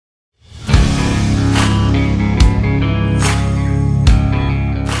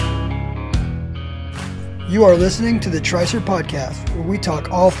You are listening to the Tricer Podcast, where we talk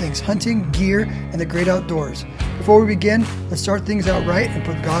all things hunting, gear, and the great outdoors. Before we begin, let's start things out right and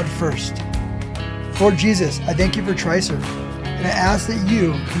put God first. Lord Jesus, I thank you for Tricer, and I ask that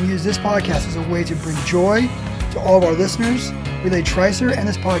you can use this podcast as a way to bring joy to all of our listeners. We lay Tricer and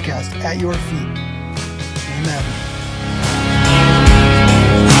this podcast at your feet. Amen.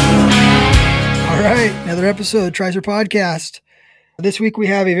 All right, another episode of the Tricer Podcast. This week we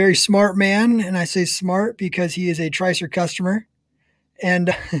have a very smart man, and I say smart because he is a Tricer customer.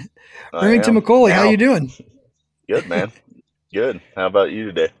 And Remington McCauley, how you doing? Good, man. Good. How about you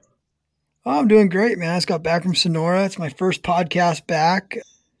today? Oh, I'm doing great, man. I just got back from Sonora. It's my first podcast back.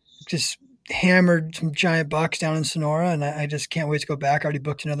 Just hammered some giant bucks down in Sonora, and I just can't wait to go back. I already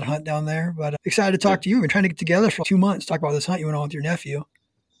booked another hunt down there, but excited to talk to you. We've been trying to get together for 2 months, talk about this hunt you went on with your nephew.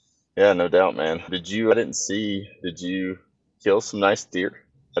 Yeah, no doubt, man. Did you kill some nice deer?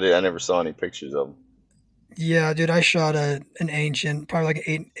 I never saw any pictures of them. Yeah, dude, I shot an ancient, probably like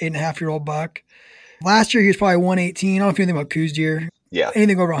an 8.5-year-old buck. Last year, he was probably 118. I don't know if you know anything about coos deer. Yeah.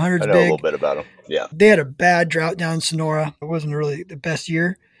 Anything over 100 is big. I know a little bit about them. Yeah. They had a bad drought down in Sonora. It wasn't really the best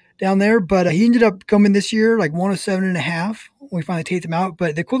year down there, but he ended up coming this year like 107.5 when we finally taped him out.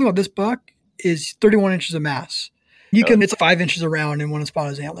 But the cool thing about this buck is 31 inches of mass. It's 5 inches around in one spot on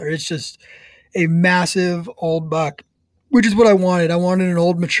his antler. It's just a massive old buck, which is what I wanted. I wanted an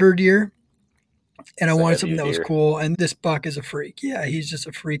old mature deer, and I wanted something that was cool. And this buck is a freak. Yeah, he's just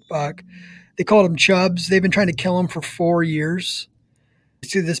a freak buck. They called him Chubbs. They've been trying to kill him for 4 years.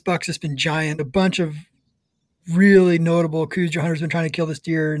 See, this buck's just been giant. A bunch of really notable coos deer hunters have been trying to kill this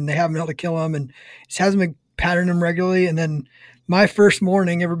deer, and they haven't been able to kill him. And just hasn't been patterning him regularly. And then my first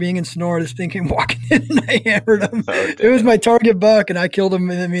morning ever being in Sonora, this thing came walking in, and I hammered him. It was my target buck, and I killed him.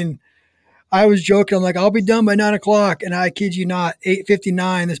 And I mean, I was joking. I'm like, I'll be done by 9 o'clock. And I kid you not,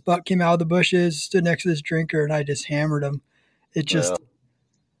 8:59, this buck came out of the bushes, stood next to this drinker, and I just hammered him. It just,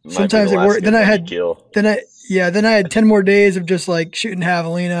 sometimes it worked. Then I had 10 more days of just like shooting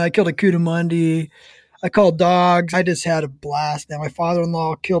javelina. I killed a Cudamundi. I called dogs. I just had a blast, man. My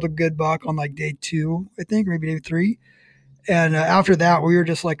father-in-law killed a good buck on like day 2, I think, or maybe day 3. And after that, we were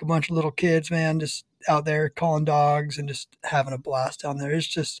just like a bunch of little kids, man, just out there calling dogs and just having a blast down there. It's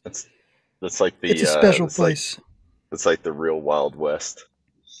just, it's a special place. It's like the real Wild West.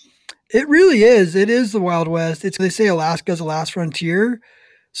 It really is. It is the Wild West. They say Alaska's the last frontier.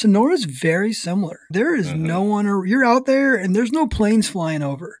 Sonora's very similar. There is no one, you're out there and there's no planes flying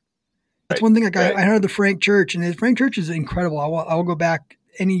over. That's one thing. Like I heard the Frank Church, and Frank Church is incredible. I will go back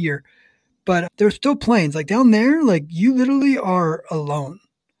any year, but there's still planes like down there. Like you literally are alone.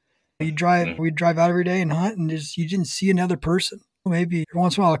 We drive out every day and hunt, and you didn't see another person. Maybe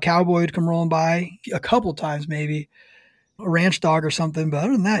once in a while a cowboy would come rolling by, a couple times maybe, a ranch dog or something. But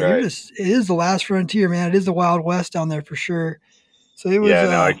other than that, it is the last frontier, man. It is the Wild West down there for sure. So it was.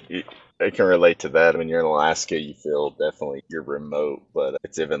 Yeah, I can relate to that. I mean, you're in Alaska, you feel definitely you're remote, but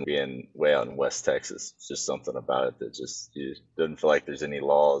it's even being way out in West Texas. It's just something about it that just doesn't feel like there's any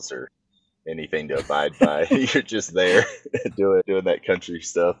laws or anything to abide by. You're just there doing that country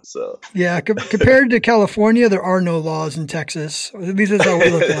stuff. So yeah, compared to California, there are no laws in Texas. At least that's how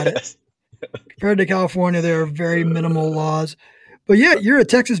we look at it. Compared to California, there are very minimal laws. But yeah, you're a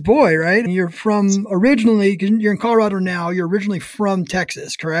Texas boy, right? And you're from originally, you're in Colorado now. You're originally from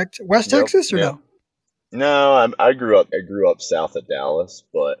Texas, correct? West Texas or no? No, I grew up south of Dallas,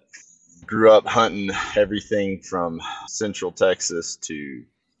 but grew up hunting everything from Central Texas to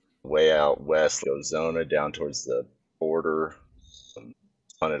way out west, Arizona, down towards the border.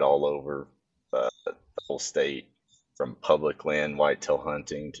 Hunted all over the whole state, from public land whitetail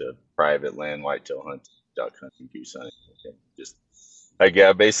hunting to private land whitetail hunting, duck hunting, goose hunting. Just I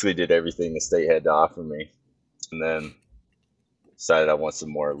basically did everything the state had to offer me, and then decided I want a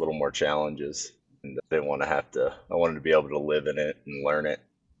little more challenges, and I didn't want to have to. I wanted to be able to live in it and learn it,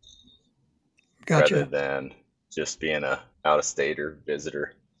 rather than just being a out-of-stater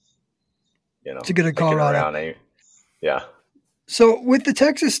visitor. You know, it's a good in Colorado. Yeah. So with the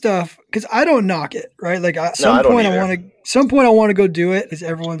Texas stuff, because I don't knock it, right? Like at some point I want to go do it because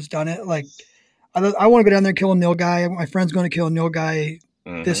everyone's done it. Like I want to go down there and kill a nilgai. My friend's going to kill a nilgai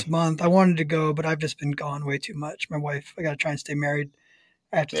this month. I wanted to go, but I've just been gone way too much. My wife, I got to try and stay married.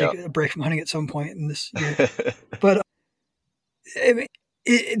 I have to take a break from hunting at some point in this year. But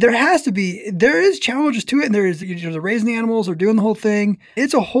there is challenges to it, and there is they're raising the animals, they're doing the whole thing.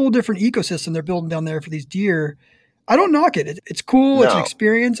 It's a whole different ecosystem they're building down there for these deer. I don't knock it. It's cool. No. It's an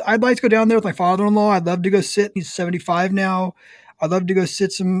experience. I'd like to go down there with my father-in-law. I'd love to go sit. He's 75 now. I'd love to go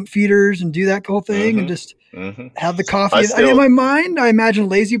sit some feeders and do that whole thing and just Mm-hmm. Mm-hmm. have the I coffee. I mean, in still, my mind, I imagine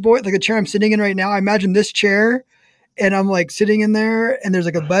Lazy Boy, like the chair I'm sitting in right now. I imagine this chair, and I'm like sitting in there, and there's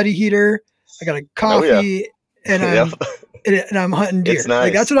like a buddy heater. I got a oh yeah, coffee, and yeah, I'm hunting it's deer.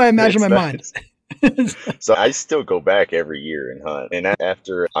 Like that's nice. what I imagine It's in my mind. nice. So I still go back every year and hunt. And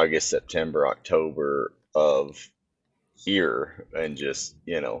after August, September, October of year and just,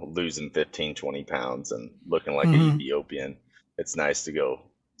 losing 15, 20 pounds and looking like a Hmm. Ethiopian, it's nice to go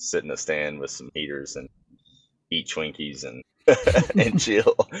sit in a stand with some heaters and eat Twinkies and and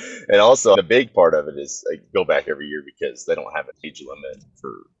chill. And also the big part of it is I go back every year because they don't have an age limit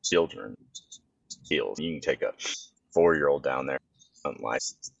for children kills. You can take a 4-year-old down there,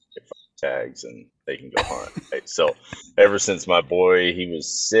 unlicensed, get tags, and they can go hunt. Right? So ever since my boy, he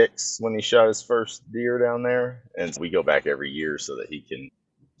was 6 when he shot his first deer down there, and we go back every year so that he can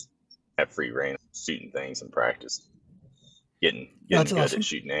have free reign of shooting things and practice getting That's good at awesome.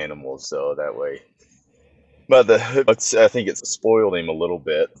 shooting animals. So that way. But I think it's spoiled him a little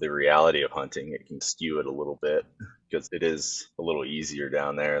bit. The reality of hunting, it can skew it a little bit because it is a little easier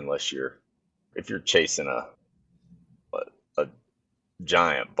down there unless if you're chasing a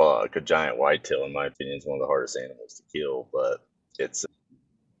giant buck, a giant whitetail, in my opinion, is one of the hardest animals to kill. But it's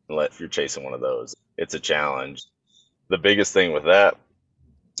if you're chasing one of those, it's a challenge. The biggest thing with that,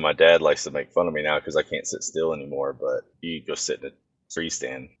 my dad likes to make fun of me now because I can't sit still anymore. But you go sit in a tree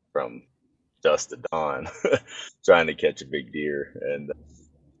stand from dusk to dawn, trying to catch a big deer, and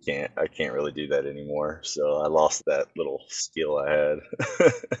I can't really do that anymore. So I lost that little skill I had.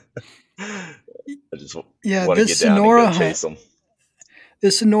 I just Yeah, want to get down and go chase them.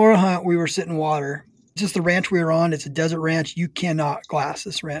 this Sonora hunt, we were sitting water. Just the ranch we were on, it's a desert ranch. You cannot glass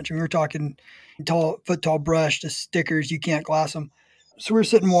this ranch. And we were talking foot tall brush, just stickers. You can't glass them. So we were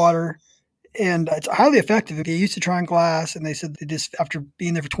sitting water, and it's highly effective. They used to try and glass, and they said they just after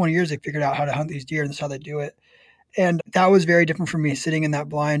being there for 20 years, they figured out how to hunt these deer, and that's how they do it. And that was very different for me sitting in that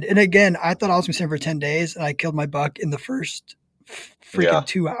blind. And again, I thought I was going to sit for 10 days, and I killed my buck in the first Yeah, freaking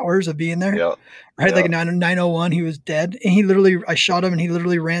 2 hours of being there. yeah, Right, like yeah. a 901, he was dead, and I shot him, and he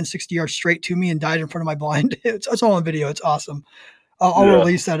literally ran 60 yards straight to me and died in front of my blind. It's all on video. It's awesome. I'll Yeah,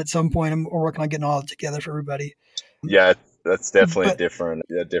 release that at some point. We're working on getting all of it together for everybody. yeah. That's definitely But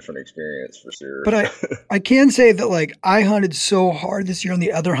a different experience for sure. but I can say that like I hunted so hard this year on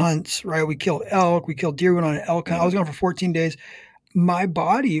the other hunts. Right, we killed elk, we killed deer, went on an elk hunt. I was Hmm. gone for 14 days. My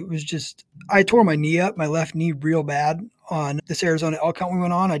body was just I tore my knee up, my left knee real bad on this Arizona elk hunt we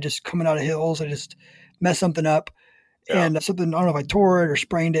went on. I just coming out of hills, I just messed something up Yeah. and something I don't know if I tore it or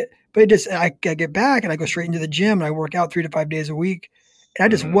sprained it, but it just I get back and I go straight into the gym and I work out 3 to 5 days a week, and I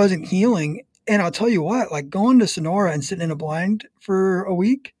just Hmm. wasn't healing. And I'll tell you what, like going to Sonora and sitting in a blind for a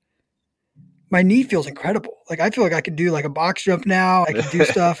week, my knee feels incredible. Like I feel like I could do like a box jump now. I could do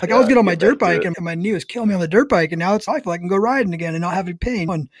stuff. Like I was Yeah, good on my get dirt back to bike it. and my knee was killing me on the dirt bike, and now I feel like I can go riding again and not having pain.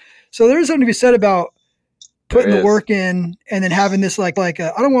 And so there's something to be said about There putting the is. work in and then having this like I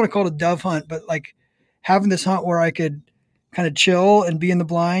don't want to call it a dove hunt, but like having this hunt where I could kind of chill and be in the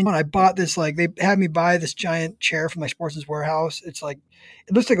blind. And I bought this like they had me buy this giant chair from my Sportsman's Warehouse. It's like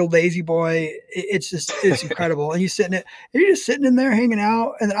it looks like a lazy boy. It's incredible. And you're just sitting in there hanging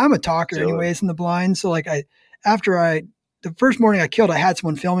out. And then I'm a talker Chilling. anyways in the blind. So like after I the first morning I killed, I had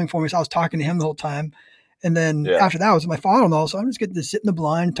someone filming for me, so I was talking to him the whole time. And then Yeah. after that was my father-in-law, so I'm just getting to sit in the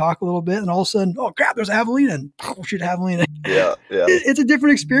blind, talk a little bit, and all of a sudden, oh crap, there's a javelina, and shoot a javelina. Yeah. Yeah. It's a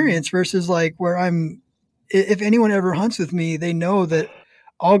different experience versus like where I'm. If anyone ever hunts with me, they know that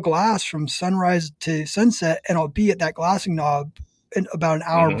I'll glass from sunrise to sunset, and I'll be at that glassing knob in about an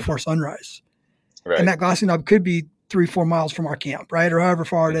hour Hmm. before sunrise. And Right. that glassing knob could be 3-4 miles from our camp, right, or however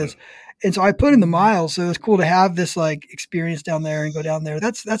far it Hmm. is. And so I put in the miles, so it's cool to have this like experience down there and go down there.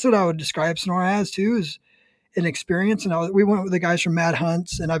 That's what I would describe Sonora as too, is an experience. And we went with the guys from Mad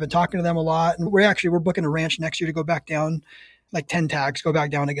Hunts, and I've been talking to them a lot. And we're booking a ranch next year to go back down, like 10 tags, go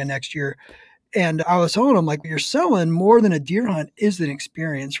back down again next year. And I was telling them, like, you're selling more than a deer hunt is an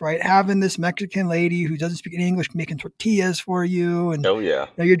experience, right? Having this Mexican lady who doesn't speak any English making tortillas for you, and Oh yeah.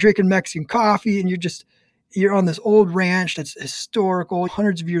 you're drinking Mexican coffee, and you're on this old ranch that's historical,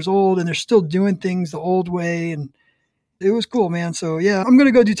 hundreds of years old, and they're still doing things the old way. And it was cool, man. So yeah, I'm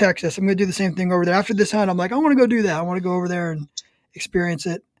gonna go do Texas. I'm gonna do the same thing over there. After this hunt, I'm like, I want to go do that. I want to go over there and experience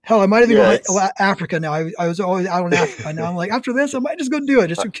it. Hell, I might even go Yeah. hunt It's. Africa now. I was always out in Africa. Now I'm like, after this, I might just go do it,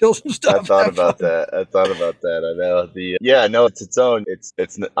 just I, to kill some I stuff, thought have about fun. that. I thought about that. I know the. Yeah. No. It's its own. It's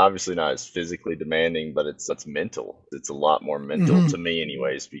obviously not as physically demanding, but it's mental. It's a lot more mental Mm-hmm. to me,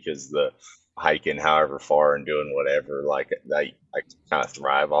 anyways, because the hiking however far and doing whatever, like I kind of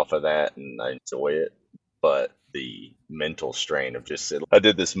thrive off of that and I enjoy it. but the mental strain of just sitting. I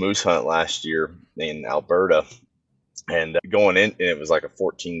did this moose hunt last year in Alberta, and going in, and it was like a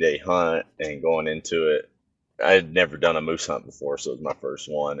 14-day hunt, and going into it, I had never done a moose hunt before, so it was my first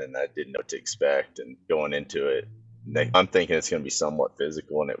one, and I didn't know what to expect. And going into it, I'm thinking it's going to be somewhat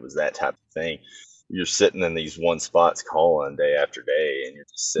physical, and it was that type of thing. You're sitting in these one spots calling day after day, and you're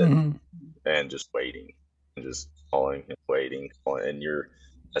just sitting Mm-hmm. and just waiting, and just calling and waiting, and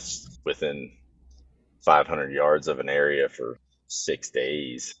that's within 500 yards of an area for 6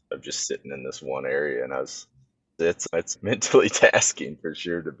 days of just sitting in this one area, and it's mentally tasking for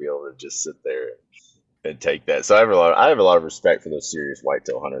sure to be able to just sit there and take that. So I have a lot of respect for those serious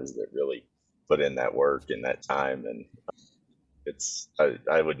whitetail hunters that really put in that work and that time, and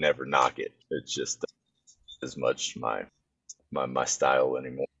I would never knock it. It's just as much my style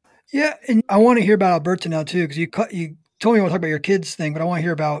anymore. Yeah, and I want to hear about Alberta now too, because you told me you want to talk about your kids thing, but I want to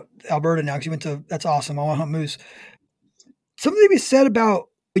hear about Alberta now because you went to. That's awesome. I want to hunt moose. Something to be said about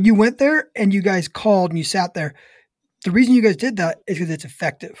when you went there and you guys called and you sat there. The reason you guys did that is because it's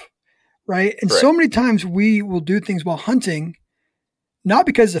effective, right? And so Correct. many times we will do things while hunting, not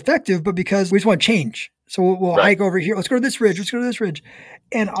because it's effective, but because we just want to change. So we'll Right. hike over here. Let's go to this ridge. Let's go to this ridge.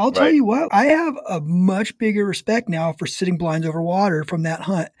 And I'll tell Right. you what, I have a much bigger respect now for sitting blinds over water from that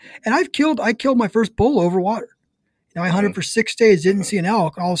hunt. And I killed my first bull over water. I hunted Mm-hmm. for 6 days, didn't see an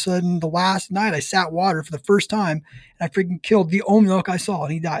elk. And all of a sudden, the last night, I sat water for the first time, and I freaking killed the only elk I saw,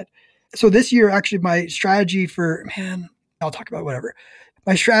 and he died. So this year, actually, my strategy for I'll talk about whatever.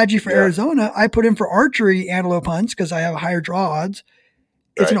 My strategy for Yeah. Arizona, I put in for archery antelope hunts because I have higher draw odds.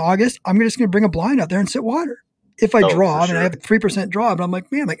 It's in Right. August. I'm just going to bring a blind out there and sit water. If I Oh, draw, for I mean, I sure. have a 3% draw, but I'm like,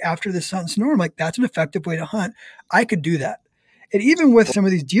 man, like after this hunt and snore, I'm like, that's an effective way to hunt. I could do that. And even with some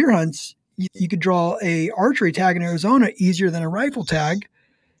of these deer hunts, you could draw a archery tag in Arizona easier than a rifle tag.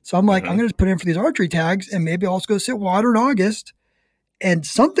 So I'm like, I'm Mm-hmm. going to put in for these archery tags and maybe I'll also go sit water in August and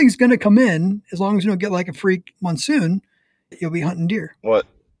something's going to come in as long as you don't get like a freak monsoon, you'll be hunting deer. What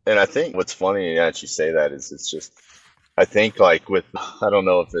and I think what's funny that you say that is it's just I think like with I don't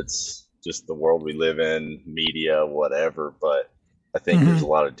know if it's just the world we live in, media, whatever, but I think there's a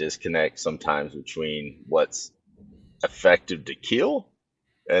Mm-hmm. lot of disconnect sometimes between what's effective to kill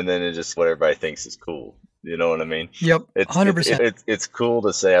and then it's just what everybody thinks is cool. You know what I mean? Yep. It's 100%. it's cool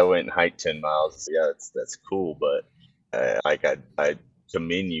to say I went and hiked 10 miles. Yeah, that's cool, but I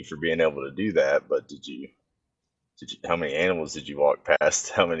commend you for being able to do that. But how many animals did you walk past?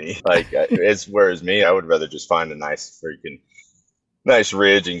 How many it's whereas me, I would rather just find a nice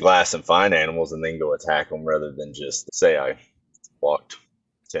ridge and glass and find animals and then go attack them rather than just say I walked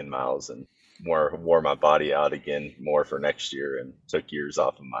 10 miles and wore my body out again more for next year and took years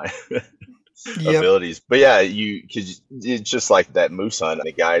off of my Yep. abilities. But yeah, because it's just like that moose hunt.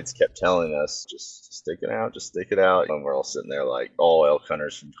 The guides kept telling us just stick it out, just stick it out, and we're all sitting there like all elk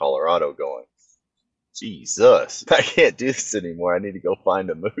hunters from Colorado going, Jesus, I can't do this anymore. I need to go find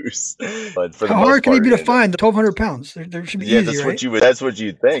a moose. But for the How most hard can he part, be it to ended up. find the 1,200 pounds? There should be Yeah, easy, right? that's what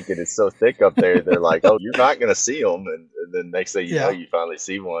you'd think, and it's so thick up there. They're like, "Oh, you're not gonna see them," and then next thing you know, Yeah. you finally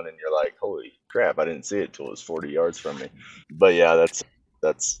see one, and you're like, "Holy crap! I didn't see it till it was 40 yards from me." But yeah, that's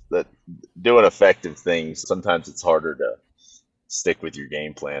that doing effective things. Sometimes it's harder to stick with your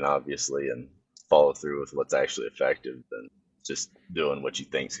game plan, obviously, and follow through with what's actually effective than just doing what you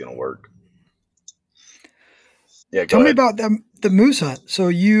think's gonna work. Yeah, Tell go me ahead. about the moose hunt. So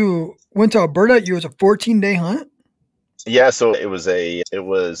you went to Alberta. You was a 14-day hunt. Yeah, so it was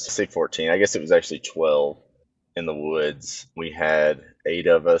say 14. I guess it was actually 12 in the woods. We had 8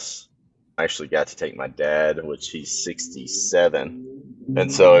 of us. I actually got to take my dad, which he's 67. And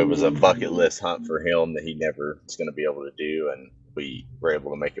so it was a bucket list hunt for him that he never was going to be able to do and we were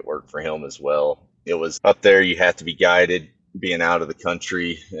able to make it work for him as well. It was up there you have to be guided being out of the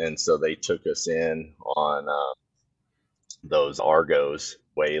country and so they took us in on those Argos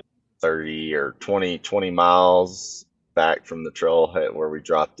weigh 30 or 20 miles back from the trailhead where we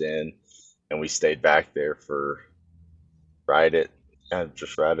dropped in and we stayed back there for right at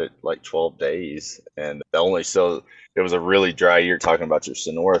just right at like 12 days and only so it was a really dry year talking about your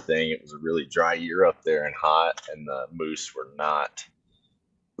Sonora thing. It was a really dry year up there and hot and the moose were not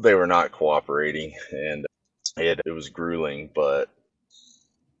cooperating and it was grueling, but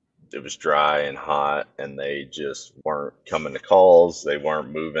it was dry and hot and they just weren't coming to calls. They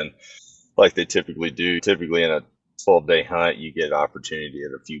weren't moving like they typically do. Typically in a 12-day hunt, you get an opportunity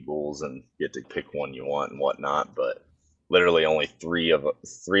at a few bulls and get to pick one you want and whatnot. But literally only three of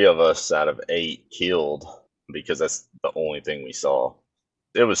us out of 8 killed because that's the only thing we saw.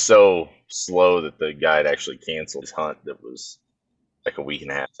 It was so slow that the guide actually canceled his hunt that was like a week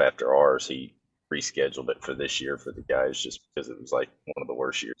and a half after ours. He rescheduled it for this year for the guys just because it was like one of the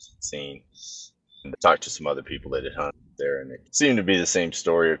worst years I'd seen. And I talked to some other people that had hunted there, and it seemed to be the same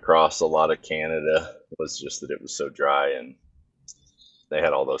story across a lot of Canada. It was just that it was so dry and they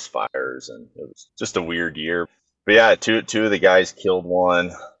had all those fires, and it was just a weird year. But yeah, two of the guys killed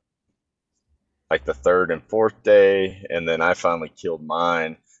one like the third and fourth day, and then I finally killed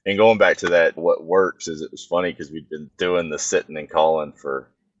mine. And going back to that, what works is it was funny because we'd been doing the sitting and calling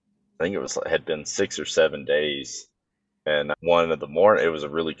for, I think had been 6 or 7 days. And one of the morning, it was a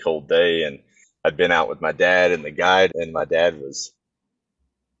really cold day, and I'd been out with my dad and the guide, and my dad was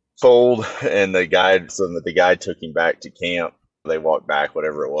cold, and the guide took him back to camp. They walked back,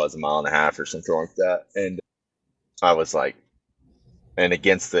 whatever it was, a mile and a half or something like that. And I was like, and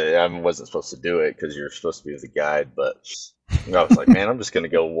I wasn't supposed to do it because you're supposed to be with a guide, but I was like, man, I'm just going to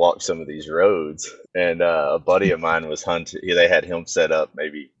go walk some of these roads. And a buddy of mine was hunting. They had him set up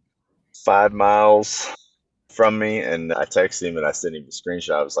maybe 5 miles from me, and I texted him and I sent him a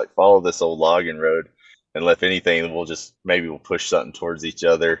screenshot. I was like, follow this old logging road, and if anything, we'll push something towards each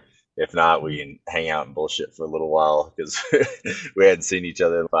other. If not, we can hang out and bullshit for a little while because we hadn't seen each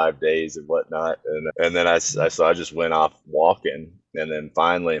other in 5 days and whatnot. And then I just went off walking, and then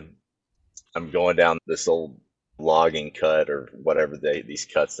finally I'm going down this old logging cut or whatever these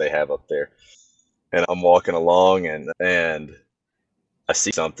cuts they have up there, and I'm walking along, and I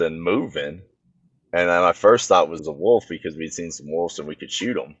see something moving. And my first thought was a wolf because we'd seen some wolves and we could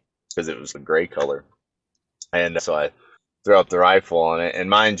shoot them because it was a gray color. And so I threw up the rifle on it. And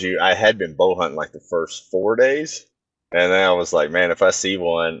mind you, I had been bow hunting like the first 4 days. And then I was like, man, if I see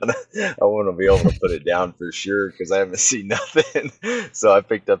one, I want to be able to put it down for sure because I haven't seen nothing. So I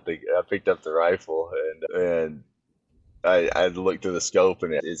picked up the rifle, and I looked through the scope,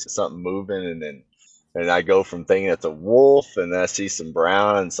 and it's something moving, and I go from thinking it's a wolf, and then I see some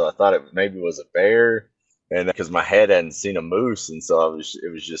brown, and so I thought it maybe was a bear, and because my head hadn't seen a moose, and so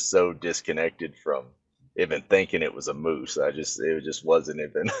it was just so disconnected from even thinking it was a moose. It just wasn't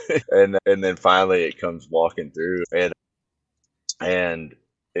even. And then finally it comes walking through, and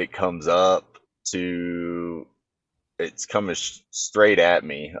it comes up to, it's coming straight at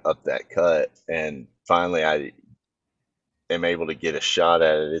me up that cut, and finally I am able to get a shot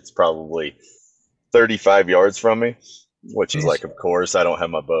at it. It's probably 35 yards from me, which is like, of course, I don't have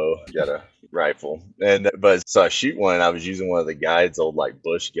my bow, I got a rifle. But so I shoot one, and I was using one of the guide's old like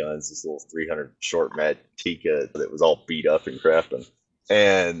bush guns, this little 300 short mag Tika that was all beat up and crap.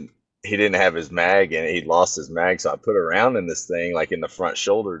 And he didn't have his mag, and he'd lost his mag. So I put a round in this thing, like in the front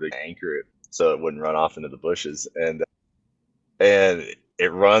shoulder to anchor it so it wouldn't run off into the bushes. And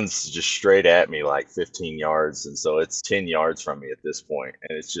it runs just straight at me like 15 yards, and so it's 10 yards from me at this point,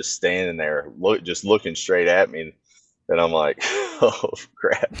 and it's just standing there just looking straight at me, and I'm like, oh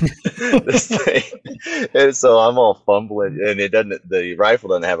crap, this thing. And so I'm all fumbling, and the rifle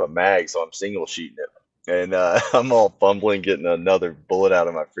doesn't have a mag, so I'm single shooting it, and I'm all fumbling getting another bullet out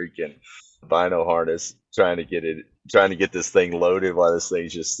of my freaking bino harness, trying to get this thing loaded while this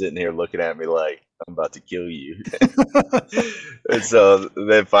thing's just sitting here looking at me like, I'm about to kill you. And so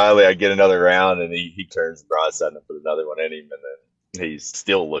then finally I get another round, and he turns broadside, and I put another one in him, and then he's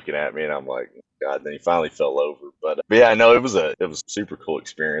still looking at me, and I'm like, God. And then he finally fell over. But yeah, no, it was a super cool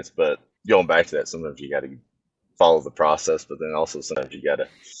experience. But going back to that, sometimes you got to follow the process, but then also sometimes you got to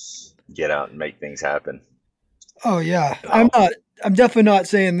get out and make things happen. Oh yeah, I'm definitely not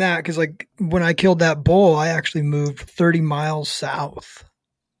saying that, because like when I killed that bull, I actually moved 30 miles south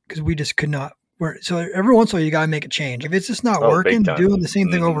because we just could not. So every once in a while, you got to make a change. If it's just not working, doing the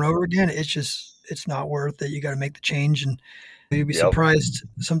same thing over and over again, it's not worth it. You got to make the change, and you'd be surprised.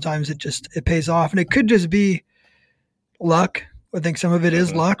 Sometimes it pays off, and it could just be luck. I think some of it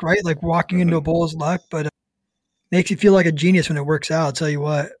is luck, right? Like walking into a bull is luck, but it makes you feel like a genius when it works out. I'll tell you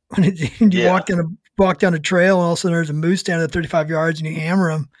what, when you walk down a trail, and all of a sudden there's a moose standing at 35 yards, and you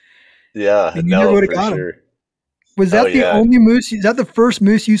hammer him. Yeah, and you never would have got him. Was that the only moose? Is that the first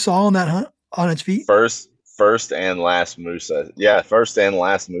moose you saw on that hunt? On its feet? First and last moose. First and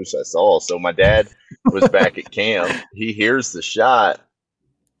last moose I saw. So my dad was back at camp. He hears the shot,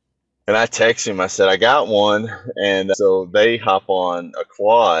 and I text him. I said, I got one. And so they hop on a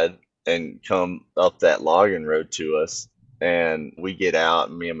quad and come up that logging road to us. And we get out,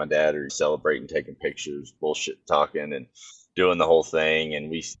 and me and my dad are celebrating, taking pictures, bullshit talking, and doing the whole thing.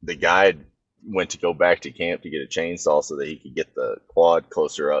 And the guide went to go back to camp to get a chainsaw so that he could get the quad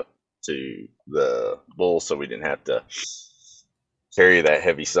closer up to the bull, so we didn't have to carry that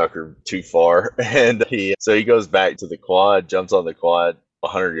heavy sucker too far. And he goes back to the quad, jumps on the quad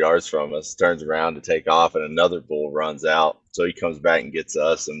 100 yards from us, turns around to take off, and another bull runs out. So he comes back and gets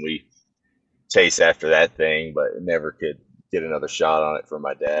us, and we chase after that thing, but never could get another shot on it for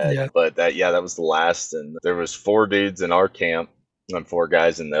my dad. Yeah. But that was the last, and there was 4 dudes in our camp and 4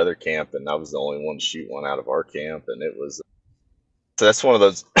 guys in the other camp, and I was the only one to shoot one out of our camp, and it was so that's one of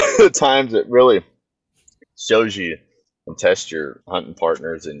those times that really shows you and test your hunting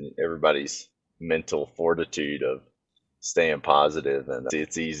partners and everybody's mental fortitude of staying positive, and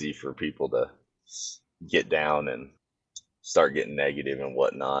it's easy for people to get down and start getting negative and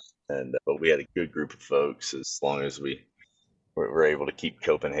whatnot. And but we had a good group of folks as long as we were able to keep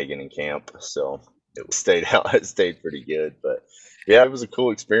Copenhagen in camp, so it stayed out. It stayed pretty good, but yeah, it was a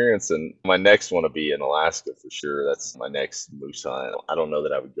cool experience. And my next one will be in Alaska for sure. That's my next moose hunt. I don't know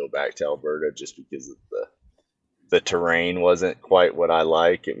that I would go back to Alberta just because of the terrain wasn't quite what I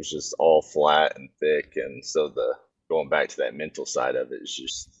like. It was just all flat and thick, and so the going back to that mental side of it is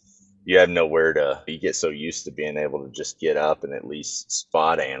just you have nowhere to. You get so used to being able to just get up and at least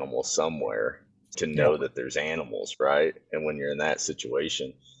spot animals somewhere to know that there's animals, right? And when you're in that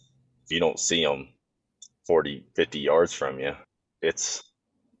situation, if you don't see them 40, 50 yards from you,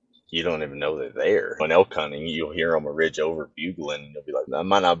 you don't even know they're there. When elk hunting, you'll hear them a ridge over bugling, and you'll be like, I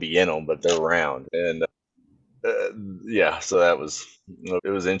might not be in them, but they're around. And yeah, so it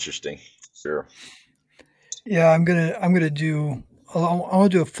was interesting. Sure. Yeah, I'm gonna do. I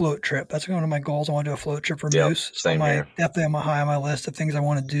want to do a float trip. That's one of my goals. I want to do a float trip for moose. So Same here. definitely on high on my list of things I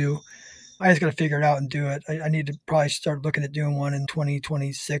want to do. I just got to figure it out and do it. I need to probably start looking at doing one in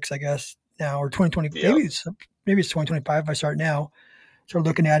 2026, I guess now, or 2020. Maybe it's 2025 if I start now. Start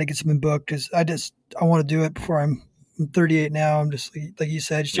looking at it, get something booked because I want to do it before I'm 38 now. I'm just like you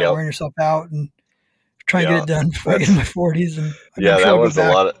said, you start wearing yourself out and try and get it done before I get in my 40s. And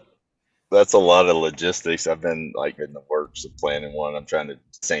that's a lot of logistics. I've been like in the works of planning one. I'm trying to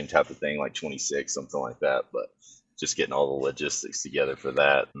same type of thing, like 26, something like that, but just getting all the logistics together for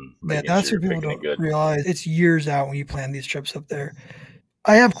that. And that's what people don't realize. It's years out when you plan these trips up there.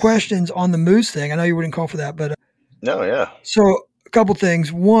 I have questions on the moose thing. I know you wouldn't call for that, but no, yeah. So a couple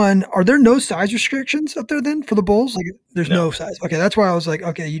things. One, are there no size restrictions up there then for the bulls? Like there's no size. Okay, that's why I was like,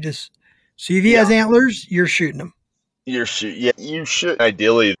 okay, so if he has antlers, you're shooting him. You should.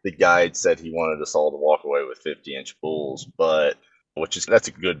 Ideally, the guide said he wanted us all to walk away with 50-inch bulls, but that's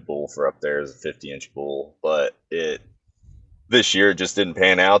a good bull for up there is a 50-inch bull. But this year it just didn't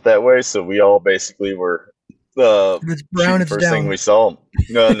pan out that way, so we all basically were it's brown, it's first down. thing we saw.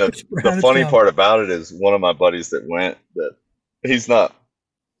 No, the funny part about it is one of my buddies that went, that he's not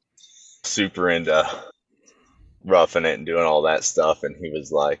super into roughing it and doing all that stuff, and he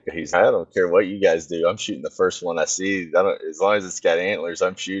was like, I don't care what you guys do, I'm shooting the first one I see. As long as it's got antlers,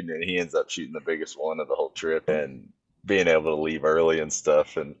 I'm shooting it. And he ends up shooting the biggest one of the whole trip and being able to leave early and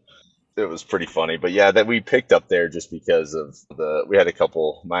stuff, and it was pretty funny. But yeah, that we picked up there just because of we had a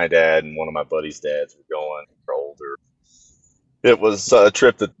couple, my dad and one of my buddy's dads were going, they're older. It was a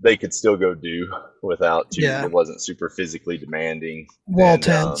trip that they could still go do without it wasn't super physically demanding. Wall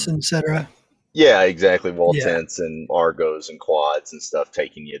tents, etc. Yeah, exactly. Wall tents and Argos and quads and stuff,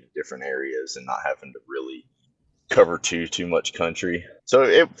 taking you to different areas and not having to really cover too much country.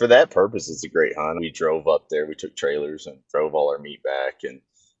 So for that purpose, it's a great hunt. We drove up there. We took trailers and drove all our meat back, and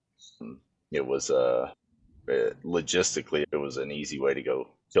it was logistically, it was an easy way to go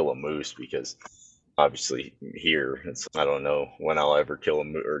kill a moose because obviously here, I don't know when I'll ever kill a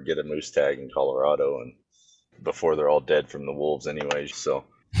moose or get a moose tag in Colorado, and before they're all dead from the wolves anyway. So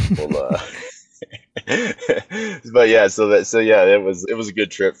we'll but yeah, it was a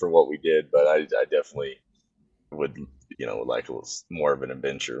good trip for what we did, but I definitely would like a little more of an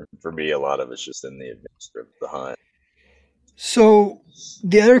adventure. For me, a lot of it's just in the adventure of the hunt. So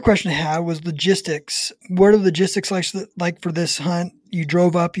the other question I had was logistics. What are the logistics like for this hunt? You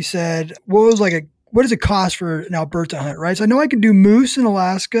drove up, you said, what does it cost for an Alberta hunt, right? So I know I can do moose in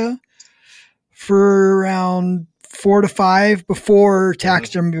Alaska for around 4 to 5 before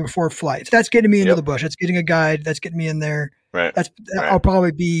taxidermy, before flights. That's getting me into the bush. That's getting a guide. That's getting me in there. Right. I'll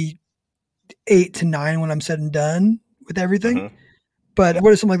probably be 8 to 9 when I'm said and done with everything. Mm-hmm. But what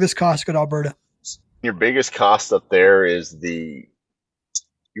does something like this cost to go to Alberta? Your biggest cost up there is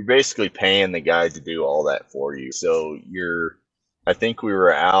you're basically paying the guide to do all that for you. So I think we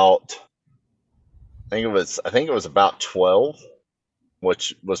were out, I think it was about 12,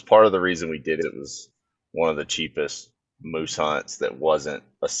 which was part of the reason we did it. It was one of the cheapest moose hunts that wasn't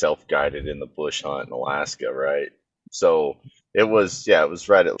a self-guided in the bush hunt in Alaska, right? So it was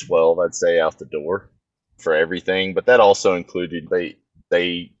right at 12, I'd say, out the door for everything. But that also included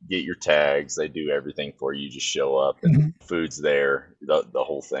they get your tags, they do everything for you. You just show up and food's there, the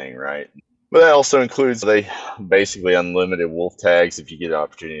whole thing, right? But that also includes they basically unlimited wolf tags if you get an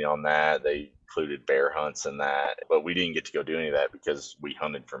opportunity on that. They included bear hunts and that, but we didn't get to go do any of that because we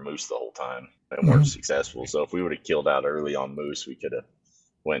hunted for moose the whole time and weren't Mhm. successful. So if we would have killed out early on moose, we could have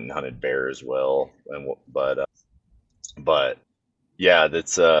went and hunted bear as well. But yeah,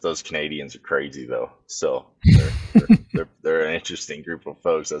 that's those Canadians are crazy though. So they're an interesting group of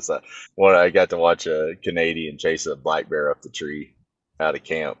folks. That's one I got to watch a Canadian chase a black bear up the tree out of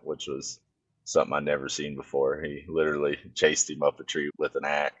camp, which was something I'd never seen before. He literally chased him up a tree with an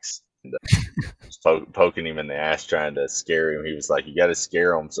axe and poking him in the ass, trying to scare him. He was like, "You got to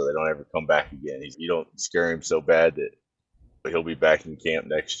scare them so they don't ever come back again. You don't scare him so bad that he'll be back in camp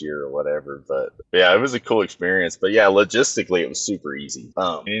next year or whatever." But yeah, it was a cool experience. But yeah, logistically, it was super easy.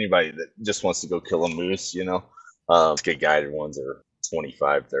 Anybody that just wants to go kill a moose, get guided ones are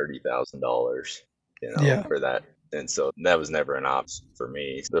 $25,000-$30,000, Yeah, for that. And so that was never an option for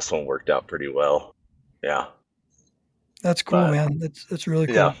me. This one worked out pretty well. Yeah, that's cool, but man. That's really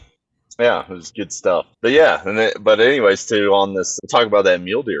yeah, cool. yeah, it was good stuff. But yeah, but anyways, too, on this, talk about that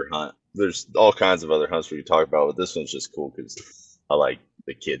mule deer hunt. There's all kinds of other hunts we could talk about, but this one's just cool because I like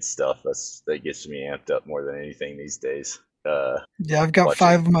the kids stuff. That gets me amped up more than anything these days. Yeah, I've got Watching,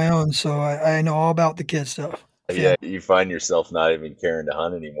 5 of my own, so I know all about the kid stuff. yeah, Fan. you find yourself not even caring to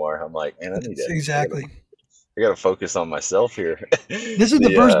hunt anymore. I'm like, man, That's exactly. I gotta focus on myself here. This is the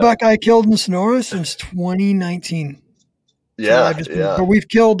the first buck I killed in Sonora since 2019. So Yeah, but yeah. we've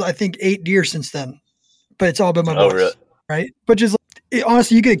killed, I think, 8 deer since then, but it's all been my Oh, really? boys, right? But just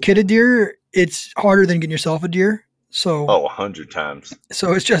honestly, you get a kid a deer, it's harder than getting yourself a deer. So, Oh, 100 times.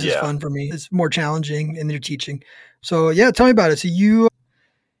 so it's just as Yeah. fun for me. It's more challenging, and you're teaching. So yeah, tell me about it. So your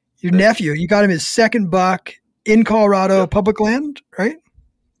Uh, nephew, you got him his second buck in Colorado, Yep. public land, right?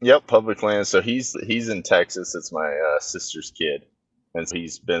 Yep. Public land. So he's in Texas. It's my sister's kid, and so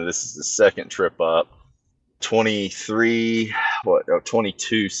This is the second trip up. 23,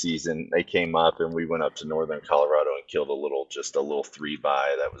 22 season. They came up, and we went up to northern Colorado and killed just a little 3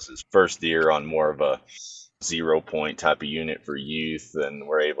 by. That was his first deer on more of a 0 point type of unit for youth, and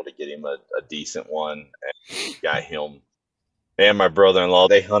we're able to get him a decent one. And got him and my brother-in-law.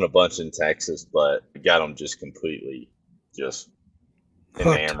 They hunt a bunch in Texas, but got them just completely just Hooked.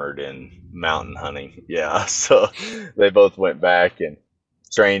 enamored in mountain hunting. Yeah, so they both went back and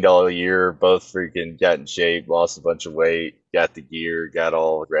trained all year. Both freaking got in shape, lost a bunch of weight, got the gear, got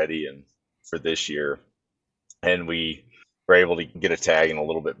all ready and for this year. And we were able to get a tag in a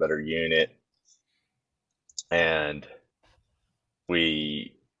little bit better unit, and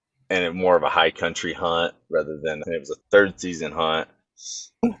we and it more of a high country hunt rather than it was a third season hunt.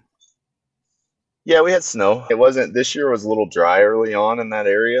 Yeah, we had snow. It wasn't This year was a little dry early on in that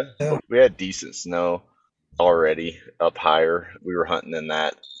area, Yeah. but we had decent snow already up higher. We were hunting in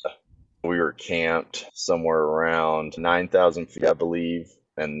that. We were camped somewhere around 9,000 feet, I believe,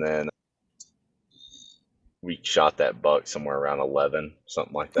 and then we shot that buck somewhere around 11,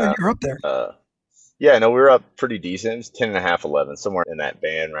 something like Oh, that. you're up there. Yeah, no, we were up pretty decent. It was 10 and a half, 11, somewhere in that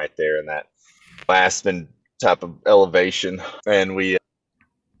band right there in that Aspen type of elevation. And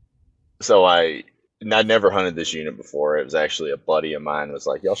so I'd never hunted this unit before. It was actually a buddy of mine was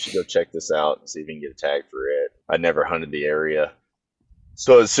like, y'all should go check this out and see if you can get a tag for it. I'd never hunted the area.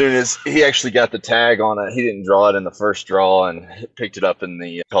 So as soon as he actually got the tag on it, he didn't draw it in the first draw and picked it up in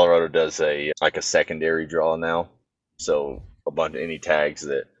the Colorado does a secondary draw now. So a bunch of any tags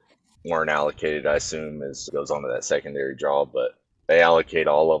that weren't allocated, I assume, goes onto that secondary draw, but they allocate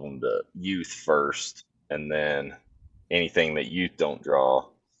all of them to youth first, and then anything that youth don't draw,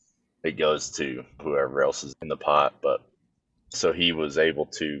 it goes to whoever else is in the pot. But so he was able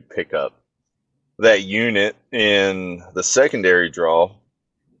to pick up that unit in the secondary draw,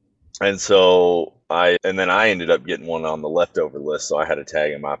 and then I ended up getting one on the leftover list, so I had a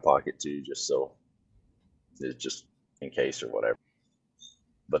tag in my pocket too, just in case or whatever.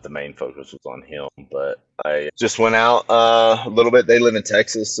 But the main focus was on him. But I just went out a little bit. They live in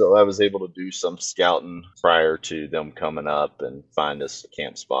Texas, so I was able to do some scouting prior to them coming up and find us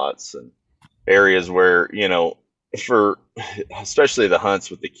camp spots and areas where, for especially the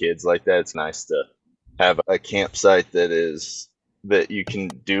hunts with the kids like that, it's nice to have a campsite that you can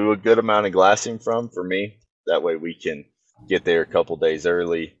do a good amount of glassing from for me. That way we can get there a couple days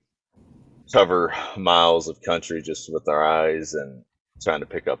early, cover miles of country just with our eyes and trying to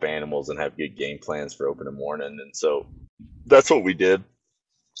pick up animals and have good game plans for opening morning. And so that's what we did.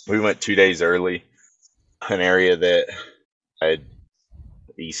 We went 2 days early, an area that I had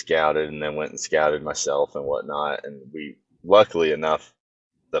e-scouted and then went and scouted myself and whatnot. And we, luckily enough,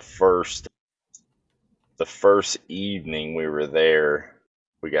 the first evening we were there,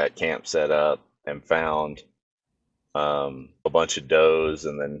 we got camp set up and found a bunch of does,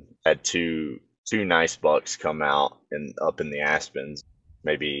 and then had two nice bucks come out and up in the aspens,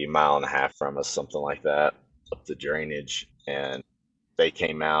 maybe a mile and a half from us, something like that, up the drainage. And they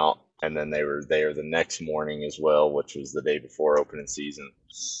came out, and then they were there the next morning as well, which was the day before opening season.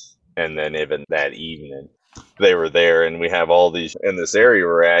 And then even that evening, they were there. And we have all these in this area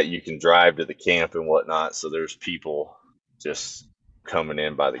we're at. You can drive to the camp and whatnot. So there's people just coming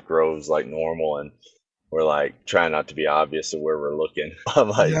in by the groves like normal, and we're like trying not to be obvious of where we're looking.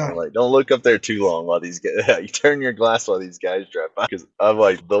 Yeah. I'm like, don't look up there too long while these guys. You turn your glass while these guys drive by, because I'm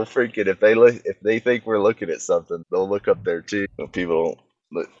like, they'll freaking if they think we're looking at something, they'll look up there too. People don't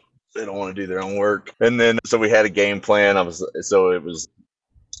look, they don't want to do their own work. And then so we had a game plan. It was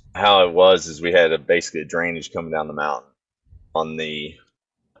how it was is we had basically a drainage coming down the mountain on the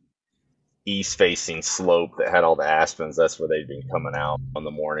east facing slope that had all the aspens. That's where they'd been coming out on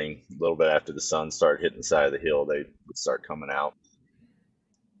the morning. A little bit after the sun started hitting the side of the hill, they would start coming out.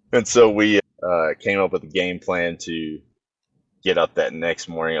 And so we came up with a game plan to get up that next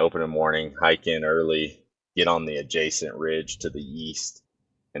morning, opening morning, hike in early, get on the adjacent ridge to the east,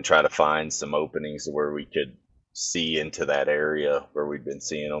 and try to find some openings where we could see into that area where we'd been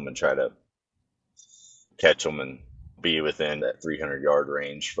seeing them, and try to catch them and be within that 300-yard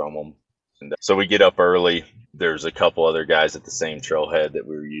range from them. And so we get up early. There's a couple other guys at the same trailhead that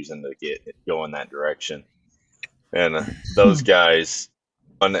we were using to go in that direction. And those guys,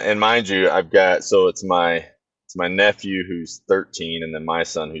 and mind you, it's my nephew who's 13, and then my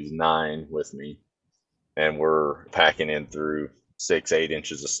son who's 9 with me. And we're packing in through 6-8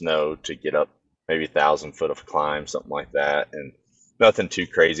 inches of snow to get up maybe 1,000 foot of climb, something like that. And nothing too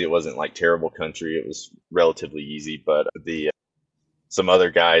crazy. It wasn't like terrible country. It was relatively easy, but some other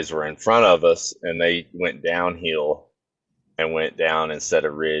guys were in front of us, and they went downhill and went down instead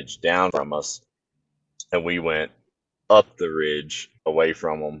of ridge down from us. And we went up the ridge away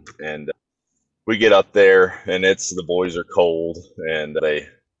from them. And we get up there, and the boys are cold, and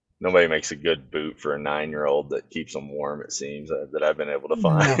nobody makes a good boot for a 9-year-old that keeps them warm, it seems, that I've been able to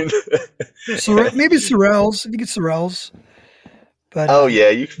find. No. So maybe Sorels, if you get Sorels. But,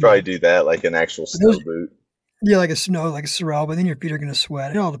 yeah, you could probably do that, like an actual snow boot. Yeah, like a Sorel, but then your feet are going to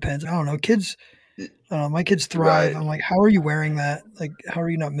sweat. It all depends. I don't know. Kids, my kids thrive. Right. I'm like, how are you wearing that? Like, how are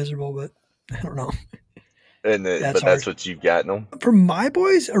you not miserable? But I don't know. And that's what you've gotten them? For my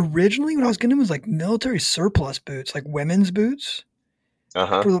boys, originally when I was getting them, it was like military surplus boots, like women's boots.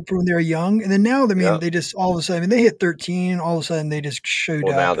 For when they were young. And then now, they just all of a sudden, they hit 13, all of a sudden they just showed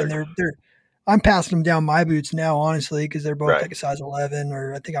up. And they're I'm passing them down my boots now, honestly, because they're both like a size 11,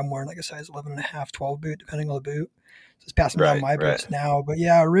 or I think I'm wearing like a size 11 and a half, 12 boot, depending on the boot. So it's passing down my boots now. But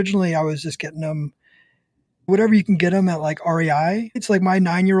yeah, originally I was just getting them, whatever you can get them at like REI. It's like my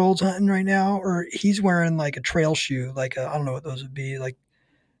 9-year-old's hunting right now, or he's wearing like a trail shoe, like I don't know what those would be, like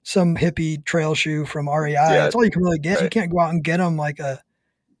some hippie trail shoe from REI. Yeah, that's all you can really get. Right. You can't go out and get them like a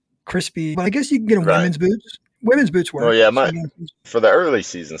crispy, but I guess you can get them women's boots. Women's boots work. Oh yeah, for the early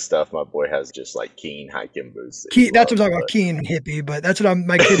season stuff, my boy has just like Keen hiking boots. That's what I'm talking about, Keen hippie, but that's what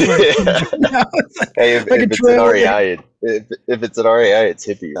my kids wear. Hey, if it's an REI, if it's an REI, it's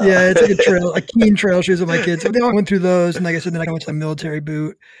hippie. Huh? Yeah, it's like a Keen trail shoes with my kids. So they all went through those, and like I said, then I went to a military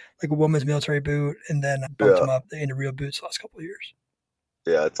boot, like a woman's military boot, and then I bumped them up into real boots the last couple of years.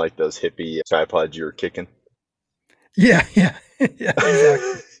 Yeah, it's like those hippie tripods you were kicking. Yeah,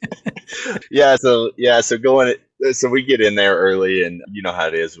 exactly. So we get in there early, and you know how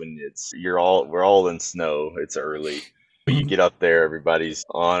it is when we're all in snow. It's early. But you get up there, everybody's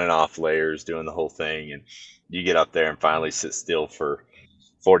on and off layers doing the whole thing, and you get up there and finally sit still for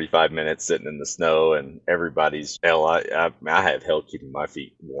 45 minutes sitting in the snow, and everybody's hell. I have hell keeping my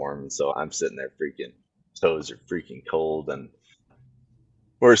feet warm, and so I'm sitting there freaking toes are freaking cold, and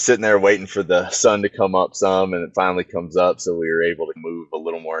we're sitting there waiting for the sun to come up some, and it finally comes up, so we were able to move a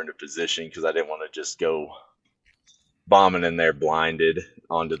little more into position, because I didn't want to just go bombing in there blinded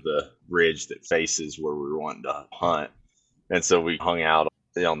onto the ridge that faces where we were wanting to hunt. And so we hung out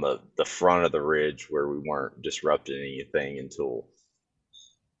on the front of the ridge where we weren't disrupting anything until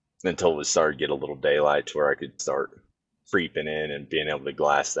we started to get a little daylight to where I could start creeping in and being able to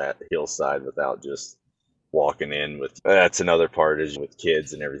glass that hillside without just walking in with. That's another part is with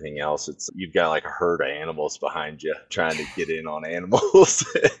kids and everything else. You've got like a herd of animals behind you trying to get in on animals.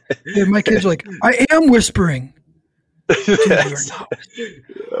 Yeah, my kids are like, I am whispering. Dude,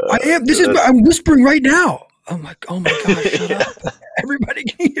 I am. I'm whispering right now. I'm like, oh my gosh, shut up. Everybody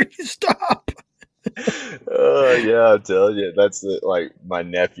can hear you. Stop. Yeah, I'm telling you, that's like my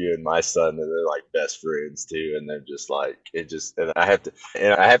nephew and my son, they're like best friends too, and they're just like it just, and I have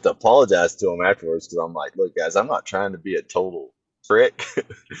to apologize to them afterwards because I'm like, look, guys, I'm not trying to be a total prick,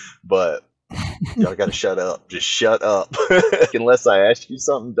 but y'all got to shut up, just shut up, unless I ask you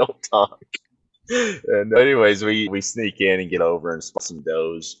something, don't talk. And anyways, we sneak in and get over and spot some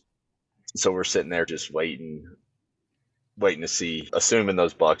does. So we're sitting there just waiting to see, assuming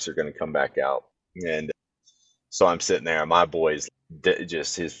those bucks are going to come back out. And so I'm sitting there, and my boy's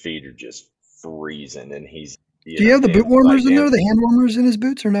just his feet are just freezing, and he's Do you have the boot warmers in there, damn. the hand warmers in his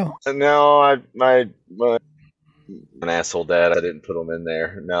boots, or no? No, my an asshole dad. I didn't put them in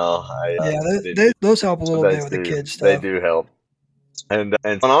there. No, Yeah, I didn't do. those help a little bit Those with the do kids they stuff. do help. And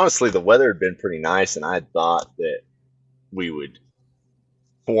honestly, the weather had been pretty nice, and I thought that we would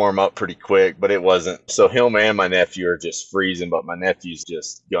warm up pretty quick, but it wasn't. So him and my nephew are just freezing, but my nephew's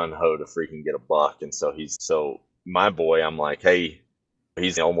just gun ho to freaking get a buck, and so my boy, I'm like, hey,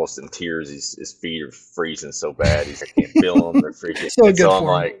 he's almost in tears. His feet are freezing so bad. I can't feel them. They're freaking. So And so good I'm for him.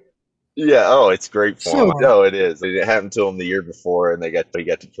 like, yeah, oh, it's great for So him. No, it is. It happened to him the year before, and he got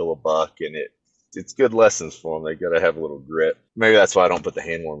to kill a buck, and it's good lessons for them. They got to have a little grit. Maybe that's why I don't put the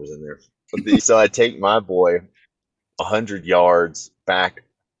hand warmers in there. So I take my boy 100 yards back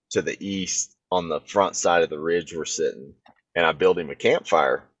to the east on the front side of the ridge we're sitting, and I build him a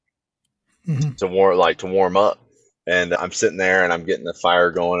campfire Mhm. to warm up. And I'm sitting there and I'm getting the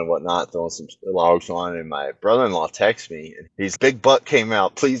fire going and whatnot, throwing some logs on. And my brother-in-law texts me, and he's big buck came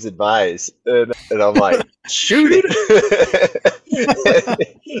out. Please advise. And I'm like, shoot it.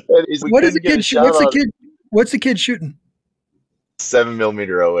 And we What is the couldn't get a kid? shot on it. What's the kid shooting? 7mm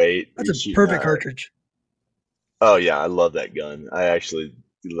 .08. That's a He's shooting. perfect cartridge. Oh yeah, I love that gun.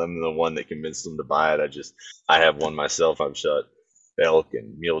 I'm the one that convinced them to buy it. I have one myself. I've shot elk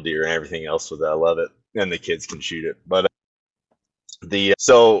and mule deer and everything else with it. I love it, and the kids can shoot it. But the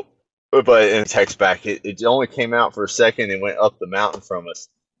so, but in text back, it only came out for a second and went up the mountain from us,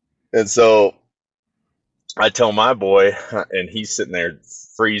 and so I tell my boy, and he's sitting there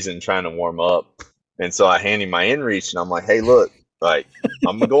freezing, trying to warm up, and so I hand him my inReach, and I'm like, hey, look, like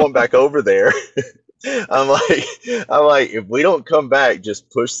I'm going back over there. I'm like, if we don't come back,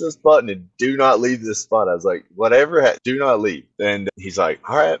 just push this button and do not leave this spot. I was like, whatever, do not leave. And he's like,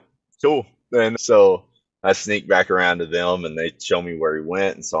 all right, cool. And so I sneak back around to them, and they show me where he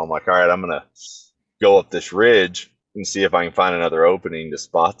went. And so I'm like, all right, I'm gonna go up this ridge and see if I can find another opening to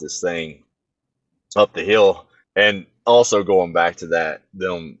spot this thing up the hill. And also going back to that,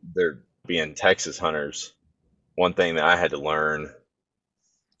 they're being Texas hunters. One thing that I had to learn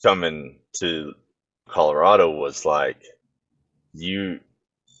coming to Colorado was like you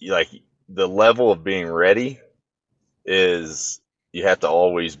like the level of being ready is you have to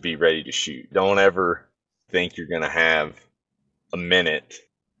always be ready to shoot. Don't ever think you're gonna have a minute